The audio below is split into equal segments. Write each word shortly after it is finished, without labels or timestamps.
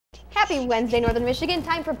Happy Wednesday, Northern Michigan.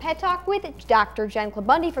 Time for Pet Talk with Dr. Jen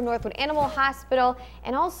Klabunde from Northwood Animal Hospital,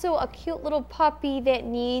 and also a cute little puppy that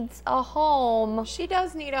needs a home. She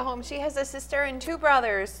does need a home. She has a sister and two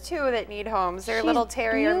brothers, too, that need homes. They're little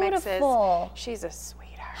terrier beautiful. mixes. She's a sweetheart.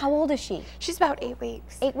 How old is she? She's about 8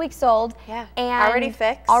 weeks. 8 weeks old. Yeah. And already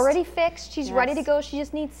fixed. Already fixed. She's Yes. ready to go. She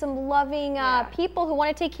just needs some loving people who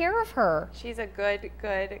want to take care of her. She's a good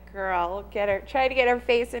girl. Try to get her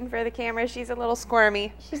face in for the camera. She's a little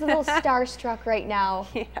squirmy. She's a little starstruck right now.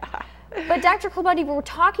 Yeah. But Dr. Klabunde, we're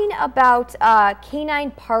talking about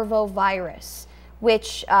canine parvovirus,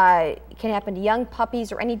 which can happen to young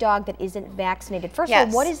puppies or any dog that isn't vaccinated. First of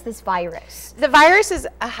all, what is this virus? The virus is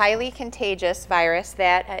a highly contagious virus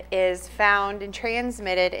that is found and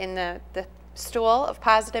transmitted in the stool of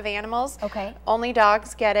positive animals. Okay. Only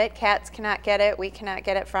dogs get it. Cats cannot get it. We cannot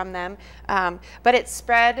get it from them. But it's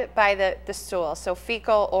spread by the stool. So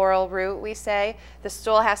fecal oral route, we say. The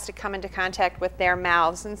stool has to come into contact with their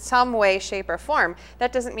mouths in some way, shape, or form.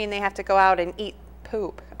 That doesn't mean they have to go out and eat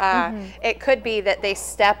poop. It could be that they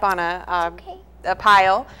step on a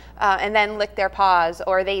pile and then lick their paws,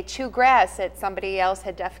 or they chew grass that somebody else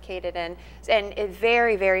had defecated in, and it's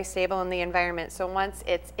very, very stable in the environment. So once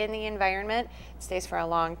it's in the environment, it stays for a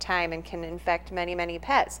long time and can infect many, many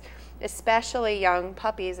pets, especially young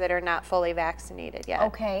puppies that are not fully vaccinated yet.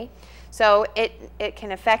 Okay. So it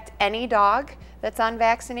can affect any dog that's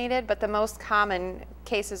unvaccinated, but the most common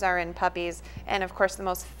cases are in puppies, and of course the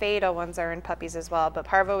most fatal ones are in puppies as well. But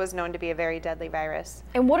parvo is known to be a very deadly virus.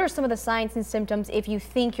 And what are some of the signs and symptoms if you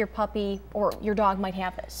think your puppy or your dog might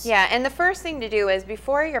have this? Yeah, and the first thing to do is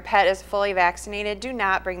before your pet is fully vaccinated, do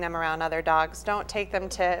not bring them around other dogs. Don't take them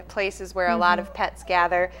to places where a lot of pets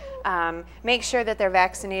gather. Make sure that they're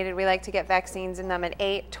vaccinated. We like to get vaccines in them at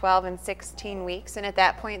 8, 12, and 16 weeks, and at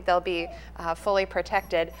that point they'll be fully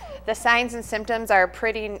protected. The signs and symptoms are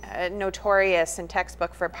pretty notorious in textbook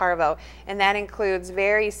for parvo, and that includes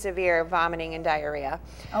very severe vomiting and diarrhea.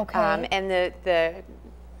 Okay. And the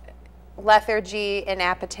lethargy,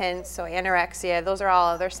 inappetence, so anorexia, those are all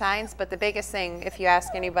other signs, but the biggest thing, if you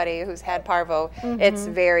ask anybody who's had parvo, it's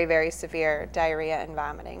very, very severe diarrhea and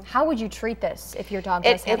vomiting. How would you treat this if your dog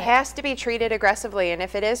does have it? It has to be treated aggressively, and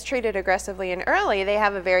if it is treated aggressively and early, they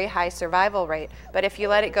have a very high survival rate. But if you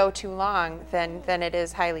let it go too long, then it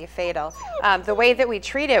is highly fatal. The way that we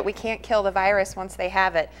treat it, we can't kill the virus once they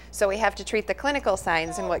have it, so we have to treat the clinical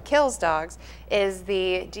signs, and what kills dogs is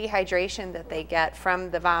the dehydration that they get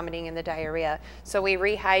from the vomiting and the diarrhea. So we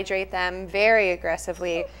rehydrate them very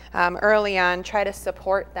aggressively early on, try to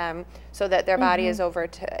support them so that their body is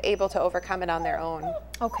able to overcome it on their own.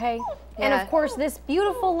 Okay. Yeah. And of course, this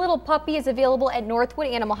beautiful little puppy is available at Northwood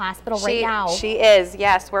Animal Hospital right now. She is,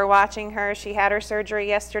 yes. We're watching her. She had her surgery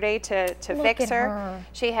yesterday to fix her.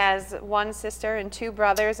 She has one sister and two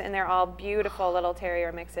brothers, and they're all beautiful little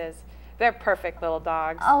terrier mixes. They're perfect little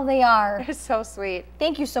dogs. Oh, they are. They're so sweet.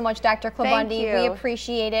 Thank you so much, Dr. Klabunde. Thank you. We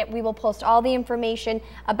appreciate it. We will post all the information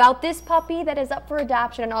about this puppy that is up for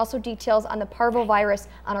adoption and also details on the parvovirus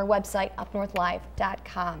on our website,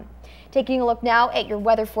 upnorthlive.com. Taking a look now at your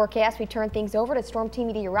weather forecast, we turn things over to Storm Team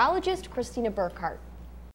meteorologist Christina Burkhart.